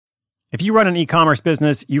If you run an e-commerce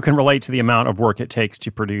business, you can relate to the amount of work it takes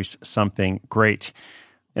to produce something great.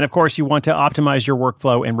 And of course, you want to optimize your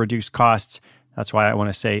workflow and reduce costs. That's why I want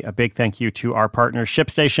to say a big thank you to our partner,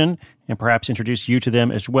 ShipStation, and perhaps introduce you to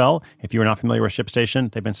them as well. If you are not familiar with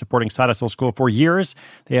ShipStation, they've been supporting Side Hustle School for years.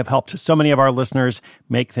 They have helped so many of our listeners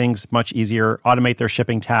make things much easier, automate their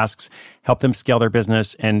shipping tasks, help them scale their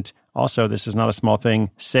business, and also, this is not a small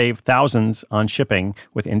thing, save thousands on shipping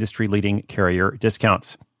with industry-leading carrier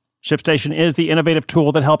discounts. ShipStation is the innovative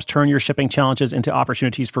tool that helps turn your shipping challenges into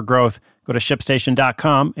opportunities for growth. Go to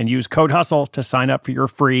ShipStation.com and use code HUSTLE to sign up for your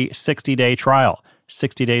free 60-day trial.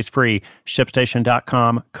 60 days free.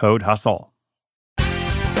 ShipStation.com, code HUSTLE.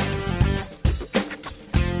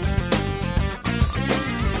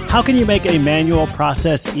 How can you make a manual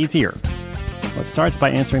process easier? Well, it starts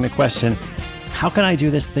by answering the question, how can I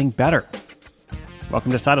do this thing better?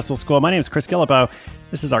 Welcome to Side Hustle School. My name is Chris Guillebeau.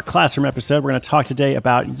 This is our classroom episode. We're going to talk today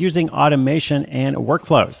about using automation and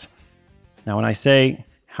workflows. Now, when I say,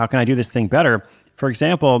 how can I do this thing better? For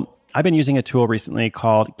example, I've been using a tool recently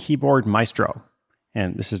called Keyboard Maestro.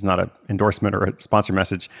 And this is not an endorsement or a sponsor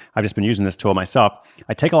message. I've just been using this tool myself.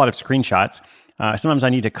 I take a lot of screenshots. Sometimes I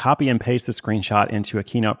need to copy and paste the screenshot into a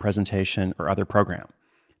Keynote presentation or other program.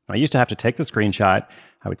 I used to have to take the screenshot,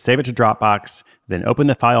 I would save it to Dropbox, then open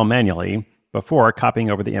the file manually before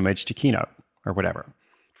copying over the image to Keynote or whatever.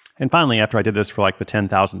 And finally, after I did this for like the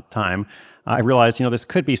 10,000th time, I realized, this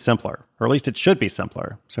could be simpler, or at least it should be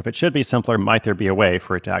simpler. So if it should be simpler, might there be a way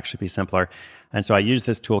for it to actually be simpler? And so I used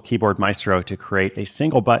this tool, Keyboard Maestro, to create a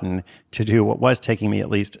single button to do what was taking me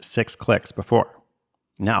at least 6 clicks before.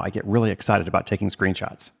 Now I get really excited about taking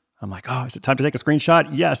screenshots. I'm like, oh, is it time to take a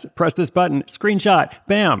screenshot? Yes, press this button, screenshot,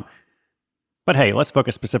 bam. But hey, let's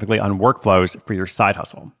focus specifically on workflows for your side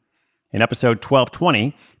hustle. In episode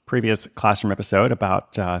 1220, previous classroom episode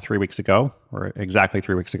about 3 weeks ago, or exactly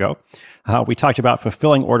 3 weeks ago, we talked about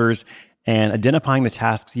fulfilling orders and identifying the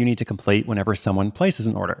tasks you need to complete whenever someone places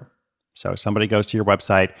an order. So somebody goes to your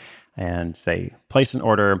website and they place an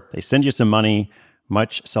order, they send you some money,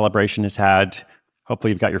 much celebration is had.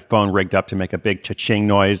 Hopefully you've got your phone rigged up to make a big cha-ching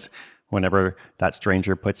noise whenever that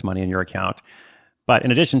stranger puts money in your account. But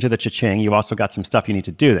in addition to the cha-ching, you also got some stuff you need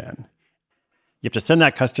to do then. You have to send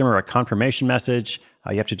that customer a confirmation message.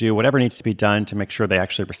 You have to do whatever needs to be done to make sure they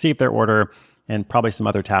actually receive their order, and probably some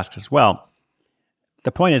other tasks as well.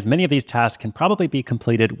 The point is, many of these tasks can probably be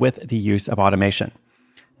completed with the use of automation.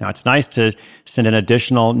 Now, it's nice to send an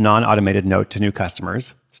additional non-automated note to new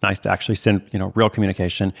customers. It's nice to actually send, real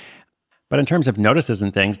communication. But in terms of notices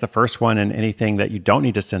and things, the first one and anything that you don't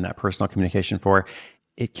need to send that personal communication for,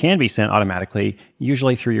 it can be sent automatically,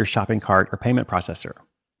 usually through your shopping cart or payment processor.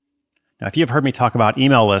 Now, if you've heard me talk about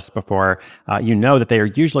email lists before, you know that they are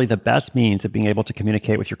usually the best means of being able to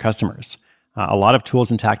communicate with your customers. A lot of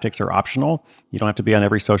tools and tactics are optional. You don't have to be on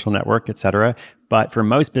every social network, etc. But for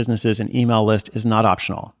most businesses, an email list is not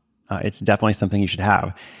optional. It's definitely something you should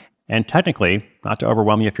have. And technically, not to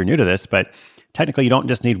overwhelm you if you're new to this, but technically you don't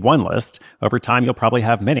just need one list. Over time, you'll probably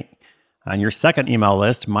have many. And your second email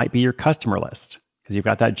list might be your customer list, because you've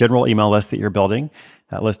got that general email list that you're building.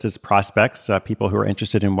 That list is prospects, people who are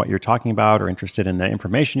interested in what you're talking about or interested in the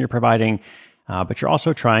information you're providing, but you're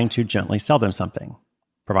also trying to gently sell them something,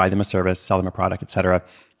 provide them a service, sell them a product, etc.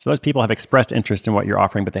 So those people have expressed interest in what you're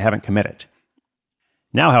offering, but they haven't committed.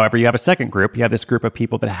 Now, however, you have a second group. You have this group of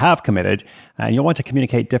people that have committed, and you'll want to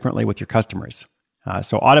communicate differently with your customers.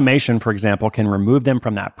 So automation, for example, can remove them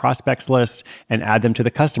from that prospects list and add them to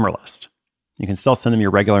the customer list. You can still send them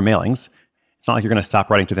your regular mailings. It's not like you're going to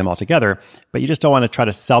stop writing to them altogether, but you just don't want to try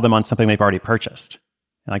to sell them on something they've already purchased.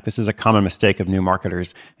 And this is a common mistake of new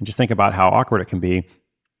marketers. And just think about how awkward it can be.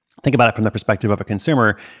 Think about it from the perspective of a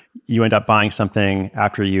consumer. You end up buying something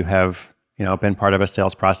after you have, been part of a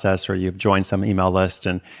sales process, or you've joined some email list,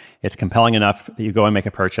 and it's compelling enough that you go and make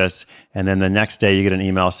a purchase. And then the next day you get an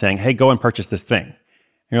email saying, hey, go and purchase this thing. And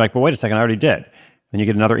you're like, well, wait a second, I already did. Then you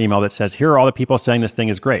get another email that says, here are all the people saying this thing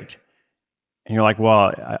is great. And you're like,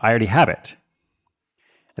 well, I already have it.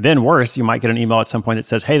 And then worse, you might get an email at some point that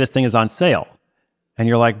says, hey, this thing is on sale. And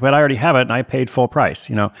you're like, but I already have it and I paid full price.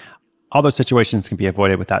 All those situations can be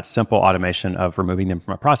avoided with that simple automation of removing them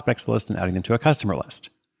from a prospects list and adding them to a customer list.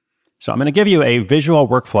 So I'm going to give you a visual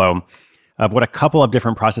workflow of what a couple of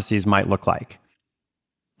different processes might look like.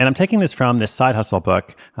 And I'm taking this from this Side Hustle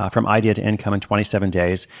book, From Idea to Income in 27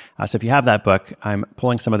 Days. So if you have that book, I'm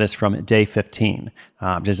pulling some of this from day 15,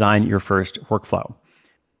 Design Your First Workflow.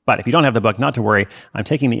 But if you don't have the book, not to worry, I'm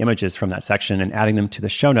taking the images from that section and adding them to the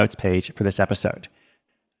show notes page for this episode.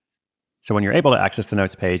 So when you're able to access the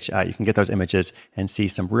notes page, you can get those images and see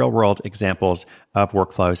some real-world examples of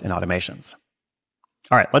workflows and automations.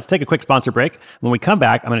 All right, let's take a quick sponsor break. When we come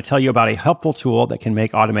back, I'm going to tell you about a helpful tool that can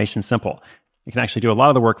make automation simple. It can actually do a lot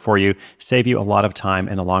of the work for you, save you a lot of time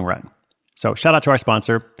in the long run. So shout out to our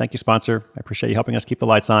sponsor. Thank you, sponsor. I appreciate you helping us keep the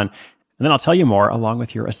lights on. And then I'll tell you more along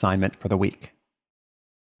with your assignment for the week.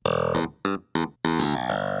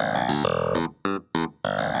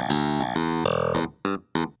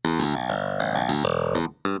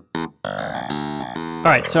 All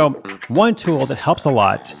right, so one tool that helps a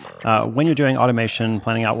lot when you're doing automation,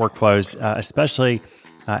 planning out workflows, especially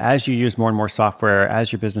as you use more and more software,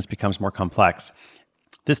 as your business becomes more complex.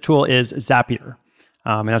 This tool is Zapier.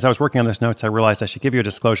 And as I was working on those notes, I realized I should give you a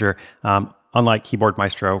disclosure. Unlike Keyboard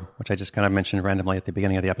Maestro, which I just kind of mentioned randomly at the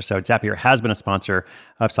beginning of the episode, Zapier has been a sponsor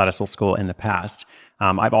of Side Hustle School in the past.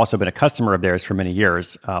 I've also been a customer of theirs for many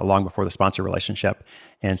years, long before the sponsor relationship.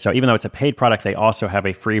 And so even though it's a paid product, they also have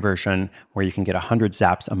a free version where you can get 100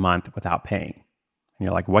 zaps a month without paying. And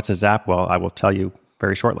you're like, what's a zap? Well, I will tell you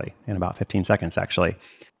very shortly, in about 15 seconds, actually.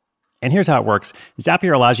 And here's how it works.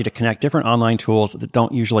 Zapier allows you to connect different online tools that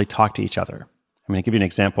don't usually talk to each other. I'm going to give you an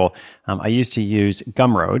example. I used to use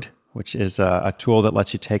Gumroad, which is a tool that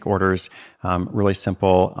lets you take orders, really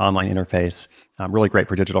simple online interface, really great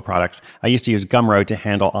for digital products. I used to use Gumroad to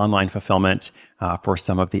handle online fulfillment for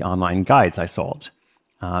some of the online guides I sold.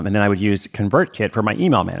 And then I would use ConvertKit for my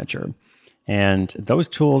email manager. And those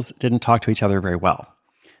tools didn't talk to each other very well.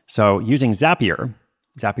 So using Zapier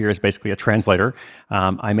is basically a translator.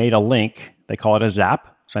 I made a link, they call it a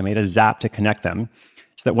zap. So I made a zap to connect them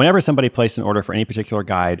so that whenever somebody placed an order for any particular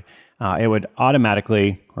guide, it would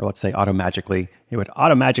automatically, or let's say automagically, it would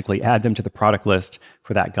automatically add them to the product list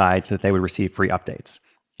for that guide so that they would receive free updates.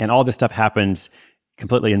 And all this stuff happens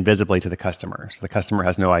completely invisibly to the customer. So the customer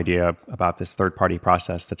has no idea about this third-party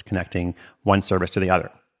process that's connecting one service to the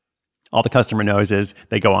other. All the customer knows is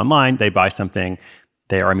they go online, they buy something,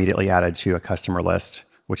 they are immediately added to a customer list,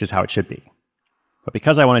 which is how it should be. But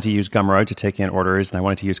because I wanted to use Gumroad to take in orders and I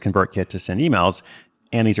wanted to use ConvertKit to send emails,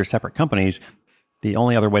 and these are separate companies, the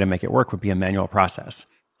only other way to make it work would be a manual process.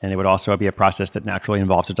 And it would also be a process that naturally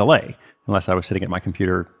involves a delay, unless I was sitting at my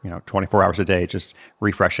computer, 24 hours a day, just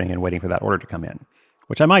refreshing and waiting for that order to come in,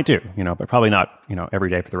 which I might do, but probably not, every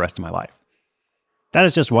day for the rest of my life. That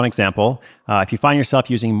is just one example. If you find yourself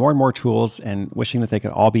using more and more tools and wishing that they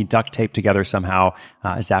could all be duct taped together somehow,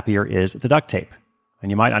 Zapier is the duct tape. And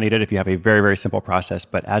you might not need it if you have a very, very simple process,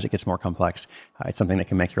 but as it gets more complex, it's something that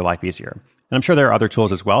can make your life easier. And I'm sure there are other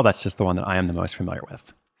tools as well. That's just the one that I am the most familiar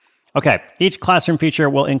with. Okay, each classroom feature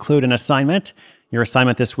will include an assignment. Your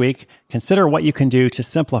assignment this week, consider what you can do to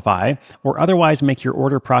simplify or otherwise make your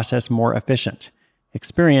order process more efficient.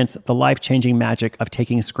 Experience the life-changing magic of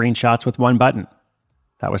taking screenshots with one button.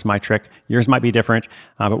 That was my trick. Yours might be different,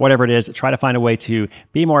 but whatever it is, try to find a way to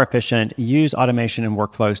be more efficient, use automation and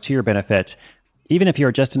workflows to your benefit. Even if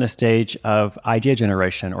you're just in a stage of idea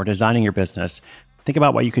generation or designing your business, think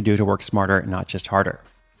about what you could do to work smarter, not just harder.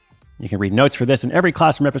 You can read notes for this in every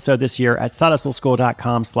classroom episode this year at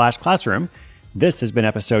sidehustleschool.com/classroom. This has been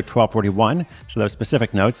episode 1241. So those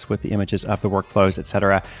specific notes with the images of the workflows,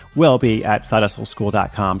 etc., will be at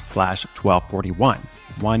sidehustleschool.com/1241.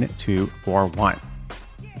 1241.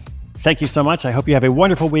 Thank you so much. I hope you have a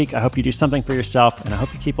wonderful week. I hope you do something for yourself, and I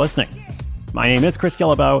hope you keep listening. My name is Chris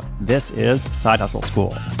Guillebeau. This is Side Hustle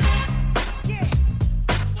School.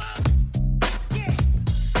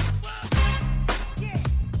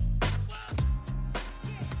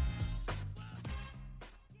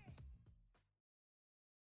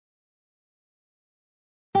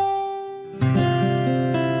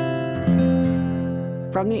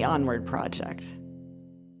 From the Onward Project.